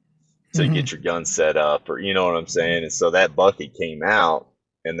to Hmm. get your gun set up, or you know what I'm saying. And so that bucket came out,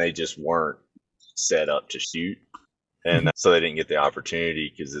 and they just weren't set up to shoot, Hmm. and so they didn't get the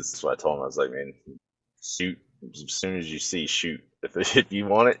opportunity. Because it's what I told them. I was like, man, shoot as soon as you see, shoot. If you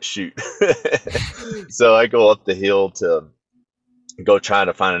want it, shoot. So I go up the hill to go try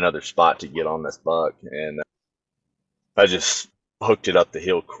to find another spot to get on this buck, and I just hooked it up the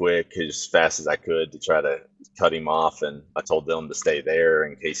hill quick as fast as I could to try to cut him off. And I told them to stay there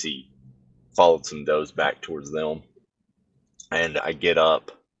in case he followed some does back towards them. And I get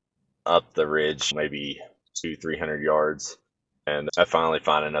up the ridge, maybe 200-300 yards, and I finally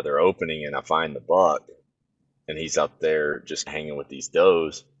find another opening, and I find the buck, and he's up there just hanging with these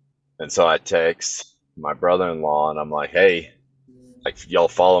does. And so I text my brother-in-law, and I'm like, hey, like y'all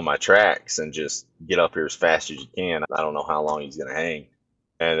follow my tracks and just get up here as fast as you can. I don't know how long he's gonna hang.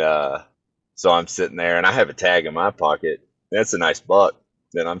 And so I'm sitting there, and I have a tag in my pocket. That's a nice buck.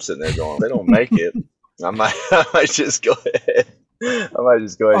 Then I'm sitting there going, if they don't make it, I might just go ahead. I might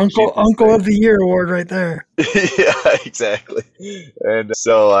just go ahead and shoot this Uncle thing. of the Year award right there. Yeah, exactly. And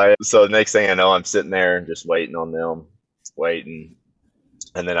so next thing I know, I'm sitting there and just waiting on them, waiting.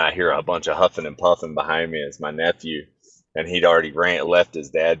 And then I hear a bunch of huffing and puffing behind me. It's my nephew, and he'd already left his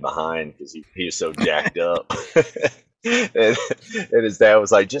dad behind because he was so jacked up. And his dad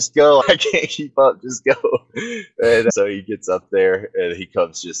was like, "Just go! I can't keep up. Just go!" And so he gets up there, and he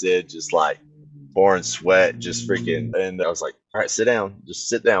comes just in, just like pouring sweat, just freaking. And I was like, "All right, sit down. Just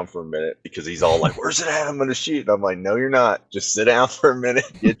sit down for a minute," because he's all like, "Where's it at? I'm gonna shoot." And I'm like, "No, you're not. Just sit down for a minute.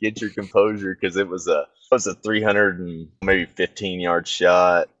 Get your composure," because it was a 300 and maybe 15-yard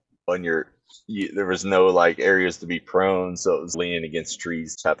shot on there was no like areas to be prone, so it was leaning against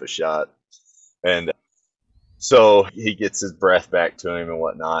trees type of shot. And So he gets his breath back to him and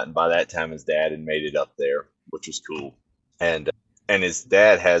whatnot. And by that time, his dad had made it up there, which was cool. And his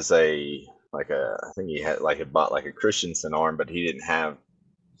dad has I think he had bought like a Christensen arm, but he didn't have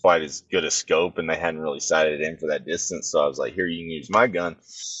quite as good a scope, and they hadn't really sighted in for that distance. So I was like, here, you can use my gun,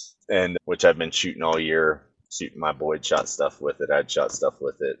 and which I've been shooting all year. Shooting my boy shot stuff with it. I'd shot stuff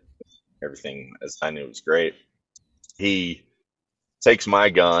with it. Everything as I knew was great. He takes my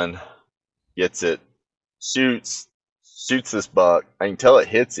gun, gets it, shoots this buck. I can tell it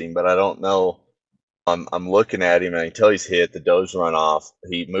hits him, but I don't know. I'm looking at him and I can tell he's hit. The does run off.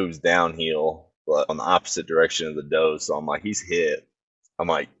 He moves downhill, but on the opposite direction of the doe. So I'm like, he's hit. I'm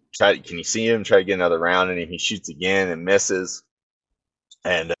like, can you see him? Try to get another round, and he shoots again and misses.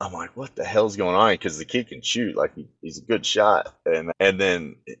 And I'm like, what the hell's going on? Because the kid can shoot, like he's a good shot. And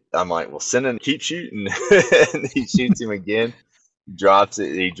then I'm like, well, send him, keep shooting. And he shoots him again, drops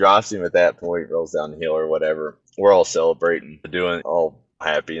it. He drops him at that point, rolls down the hill or whatever. We're all celebrating, doing all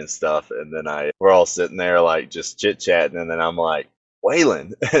happy and stuff. And then we're all sitting there like just chit chatting. And then I'm like,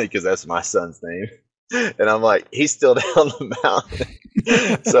 Waylon, because that's my son's name. And I'm like, he's still down the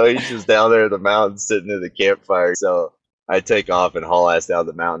mountain. So he's just down there at the mountain sitting at the campfire. So I take off and haul ass down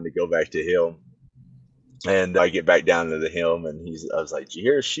the mountain to go back to him. And I get back down to the hill, and I was like, did you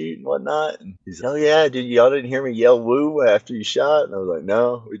hear us shoot and whatnot? And he's like, oh yeah, y'all didn't hear me yell woo after you shot? And I was like,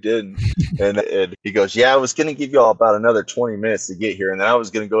 no, we didn't. And he goes, yeah, I was going to give y'all about another 20 minutes to get here, and then I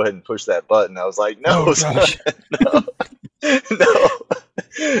was going to go ahead and push that button. I was like, no, son, no, no.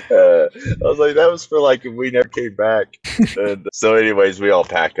 I was like, that was for like if we never came back. And so anyways, we all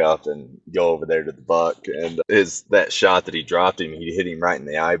pack up and go over there to the buck, and that shot that he dropped him, he hit him right in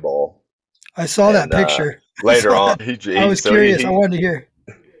the eyeball. I saw that picture. Later on, I was curious. I wanted to hear.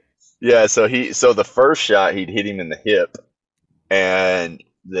 Yeah, so the first shot he'd hit him in the hip, and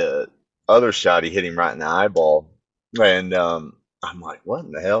the other shot he hit him right in the eyeball. And I'm like, what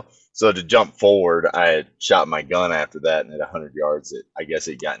in the hell? So to jump forward, I had shot my gun after that, and at 100 yards, I guess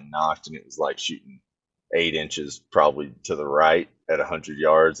it got knocked, and it was like shooting 8 inches probably to the right at 100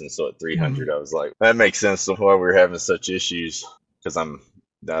 yards. And so at 300, I was like, that makes sense of why we're having such issues, because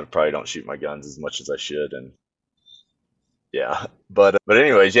I probably don't shoot my guns as much as I should. And yeah, but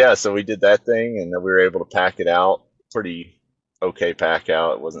anyways, yeah, so we did that thing, and then we were able to pack it out. Pretty okay pack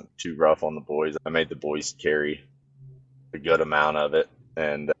out. It wasn't too rough on the boys. I made the boys carry a good amount of it,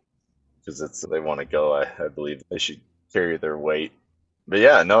 and because they want to go, I believe they should carry their weight. But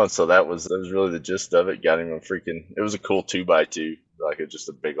yeah, no, so that was really the gist of it. Got him it was a cool 2x2, like just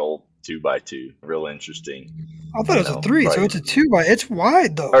a big old 2x2, real interesting. I thought it was a 3, so it's a 2x. It's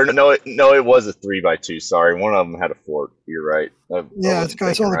wide though. Or no, it was a 3x2. Sorry, one of them had a fork. You're right. I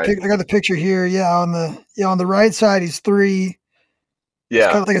saw the I got the picture here. Yeah, on the right side he's 3. Yeah, it's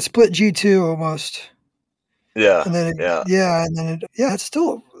kind of like a split G2 almost. Yeah, and then it's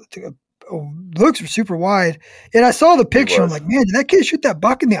still looks super wide. And I saw the picture. I'm like, man, did that kid shoot that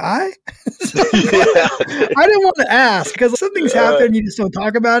buck in the eye? I didn't want to ask because something's happened. You just don't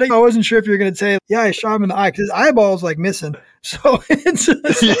talk about it. I wasn't sure if you were going to say, yeah, I shot him in the eye because his eyeball was like missing. So that's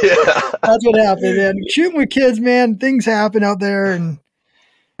what happened. And shooting with kids, man, things happen out there. And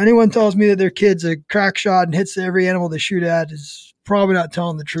anyone tells me that their kid's a crack shot and hits every animal they shoot at is probably not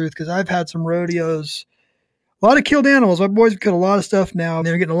telling the truth, because I've had some rodeos. A lot of killed animals. My boys have killed a lot of stuff now.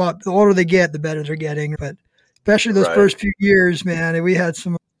 They're getting a lot. The older they get, the better they're getting. But especially those first few years, man, we had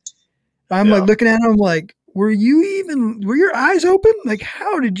some. I'm like looking at them like, were your eyes open? Like,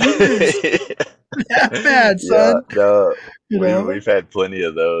 how did you miss that bad, son? Yeah, no, we've had plenty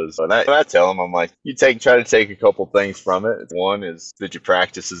of those. And I tell them, I'm like, try to take a couple things from it. One is, did you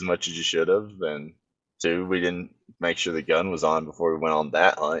practice as much as you should have? And 2, we didn't make sure the gun was on before we went on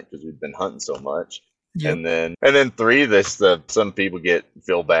that hunt because we'd been hunting so much. Yep. And then 3, some people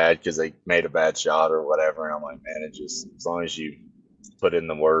feel bad because they made a bad shot or whatever, and I'm like, man, it just, as long as you put in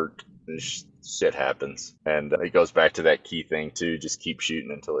the work, shit happens. And it goes back to that key thing too, just keep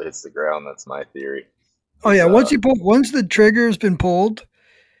shooting until it hits the ground. That's my theory. Oh yeah, once the trigger's been pulled,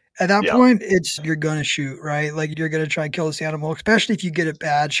 at that point you're gonna shoot, right? Like, you're gonna try and kill this animal, especially if you get a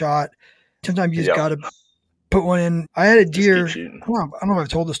bad shot. Sometimes you just gotta put one in. I had a deer. I don't know if I've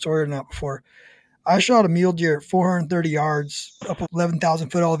told the story or not before. I shot a mule deer at 430 yards up 11,000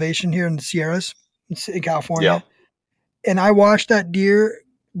 foot elevation here in the Sierras in California. Yeah. And I watched that deer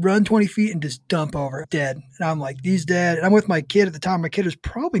run 20 feet and just dump over dead. And I'm like, he's dead. And I'm with my kid at the time. My kid was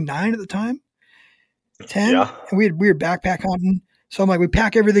probably 9 at the time, 10. Yeah. And we were backpack hunting. So I'm like, we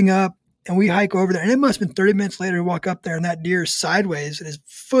pack everything up and we hike over there. And it must have been 30 minutes later we walk up there and that deer is sideways and his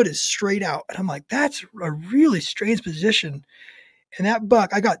foot is straight out. And I'm like, that's a really strange position. And that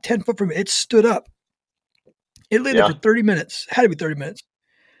buck, I got 10 foot from it. It stood up. It lay there for Yeah. 30 minutes. Had to be 30 minutes.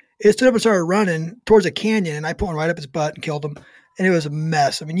 It stood up and started running towards a canyon, and I put one right up his butt and killed him. And it was a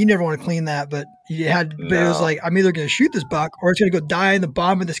mess. I mean, you never want to clean that, but you had. But it was No. like, I'm either going to shoot this buck or it's going to go die in the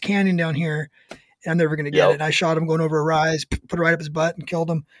bottom of this canyon down here, and I'm never going to get it. Yep. And I shot him going over a rise, put it right up his butt, and killed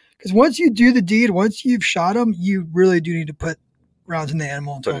him. Because once you do the deed, once you've shot him, you really do need to put rounds in the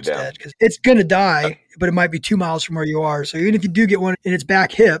animal until it's dead, because it's going to die, but it might be 2 miles from where you are. So even if you do get one in its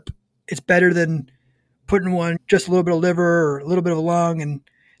back hip, it's better than putting one just a little bit of liver or a little bit of a lung, and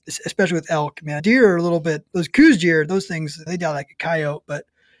especially with elk, man. Deer are a little bit, those coos deer, those things, they die like a coyote, but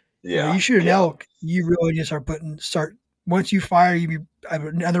you shoot an elk, you really just start once you fire,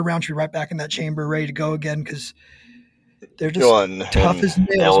 another round should be right back in that chamber ready to go again, because they're just tough as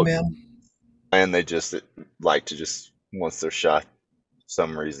nails, elk, man. And they just like to once they're shot, for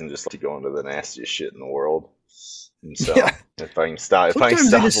some reason, just like to go into the nastiest shit in the world. And so if I can stop them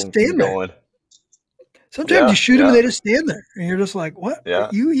from going. Sometimes you shoot them and they just stand there, and you're just like, "What? Yeah.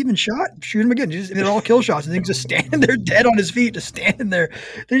 You even shot? Shoot them again." They're all kill shots, and they're just standing there, dead on his feet, just standing there.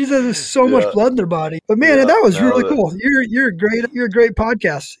 They just have so much blood in their body. But man, that was really cool. You're a great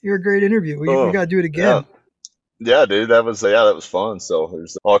podcast. You're a great interview. We got to do it again. Yeah, dude, that was fun. So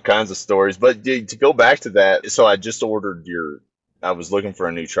there's all kinds of stories. But to go back to that, so I just ordered I was looking for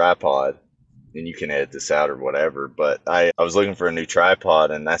a new tripod. And you can edit this out or whatever, but I was looking for a new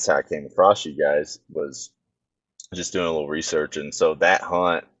tripod, and that's how I came across you guys, was just doing a little research. And so that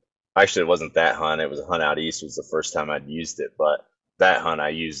hunt, actually it wasn't that hunt, it was a hunt out east, was the first time I'd used it, but that hunt I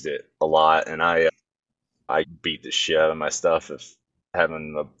used it a lot, and I beat the shit out of my stuff. If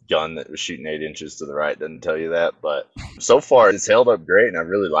having a gun that was shooting 8 inches to the right doesn't tell you that, but so far it's held up great, and I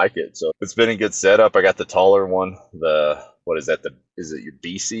really like it. So it's been a good setup. I got the taller one, what is that? Is it your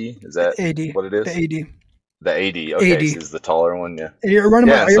BC? Is that AD, what it is? The AD. The AD. Okay, AD. So is the taller one, yeah. And you're running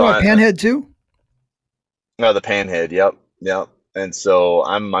a panhead too? No, the panhead. Yep. And so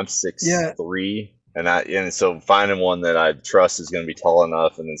I'm 6'3", and so finding one that I trust is going to be tall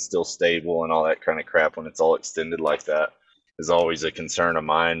enough and then still stable and all that kind of crap when it's all extended like that is always a concern of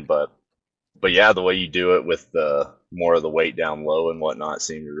mine. But yeah, the way you do it with the more of the weight down low and whatnot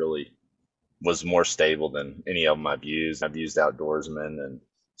seemed to really was more stable than any of them I've used. I've used Outdoorsman and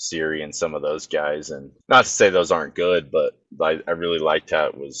Siri and some of those guys, and not to say those aren't good, but I really liked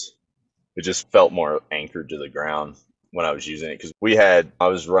how it just felt more anchored to the ground when I was using it, because I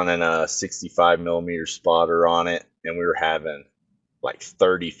was running a 65 millimeter spotter on it, and we were having like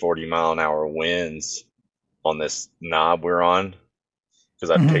 30-40 mile an hour winds on this knob we're on, because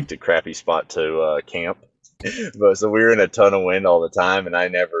I picked a crappy spot to camp. But so we were in a ton of wind all the time, and I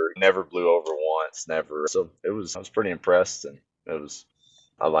never blew over once, never. So I was pretty impressed, and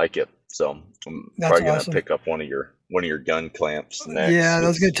I like it. So I'm probably gonna pick up one of your gun clamps next. Yeah, I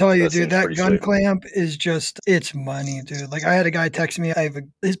was gonna tell you, dude, that gun clamp is it's money, dude. Like, I had a guy text me.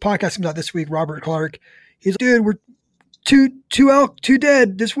 His podcast comes out this week, Robert Clark. He's like, dude, we're two elk, 2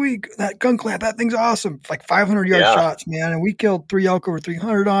 dead this week. That gun clamp, that thing's awesome. Like 500 yard shots, man. And we killed 3 elk over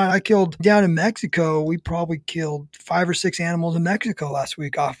 300 on. I killed down in Mexico. We probably killed 5 or 6 animals in Mexico last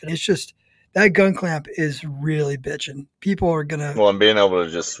week off it. It's just, that gun clamp is really bitching. People are gonna. Well, and being able to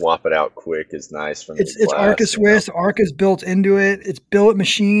just swap it out quick is nice. It's Arca Swiss. Arca's built into it. It's billet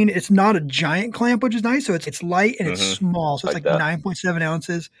machine. It's not a giant clamp, which is nice. So it's light and it's small. So it's like 9.7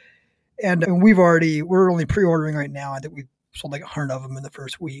 ounces. And we're only pre-ordering right now. I think we've sold like 100 of them in the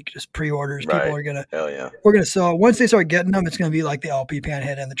first week, just pre-orders. Right. People are going to, we're going to sell. Once they start getting them, it's going to be like the LP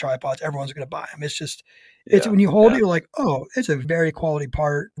panhead and the tripods. Everyone's going to buy them. It's just, when you hold it, you're like, oh, it's a very quality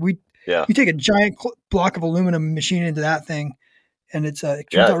part. You take a giant block of aluminum, machine into that thing, and it turns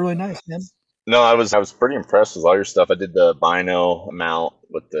out really nice, man. No, I was pretty impressed with all your stuff. I did the Bino mount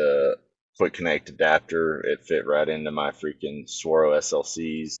with the quick connect adapter. It fit right into my freaking Swaro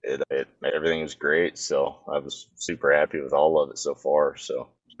SLCs. Everything was great, so I was super happy with all of it so far. So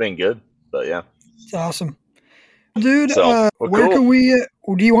it's been good, but yeah, it's awesome, dude. Where can we?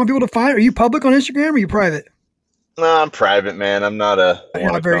 Do you want people to find? Are you public on Instagram or are you private? No, I'm private, man. I'm not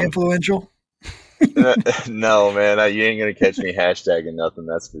not very influential. No, man. You ain't gonna catch me hashtagging nothing.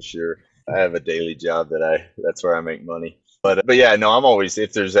 That's for sure. I have a daily job that's where I make money. But yeah, no, I'm always,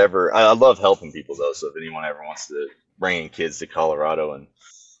 if there's ever, I love helping people though. So if anyone ever wants to bring in kids to Colorado and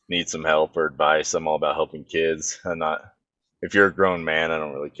need some help or advice, I'm all about helping kids. If you're a grown man, I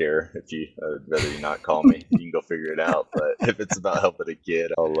don't really care. I'd rather you not call me. You can go figure it out. But if it's about helping a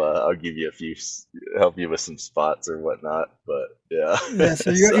kid, I'll give you help you with some spots or whatnot. But yeah. Yeah.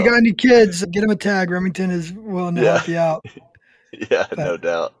 So you got any kids? Get them a tag. Remington is willing to help you out. Yeah, no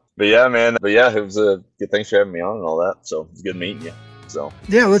doubt. But yeah, man. But yeah, it was good. Thanks for having me on and all that. So it's good meeting you. So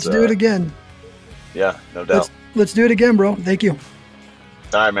yeah, let's do it again. Yeah, no doubt. Let's do it again, bro. Thank you.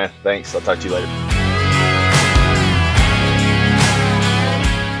 All right, man. Thanks. I'll talk to you later.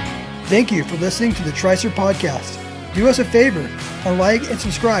 Thank you for listening to the Tricer Podcast. Do us a favor and like and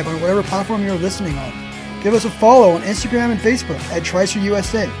subscribe on whatever platform you're listening on. Give us a follow on Instagram and Facebook at Tricer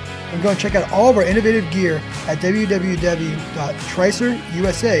USA. And go and check out all of our innovative gear at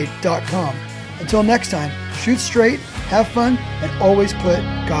www.tricerusa.com. Until next time, shoot straight, have fun, and always put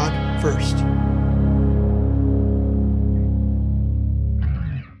God first.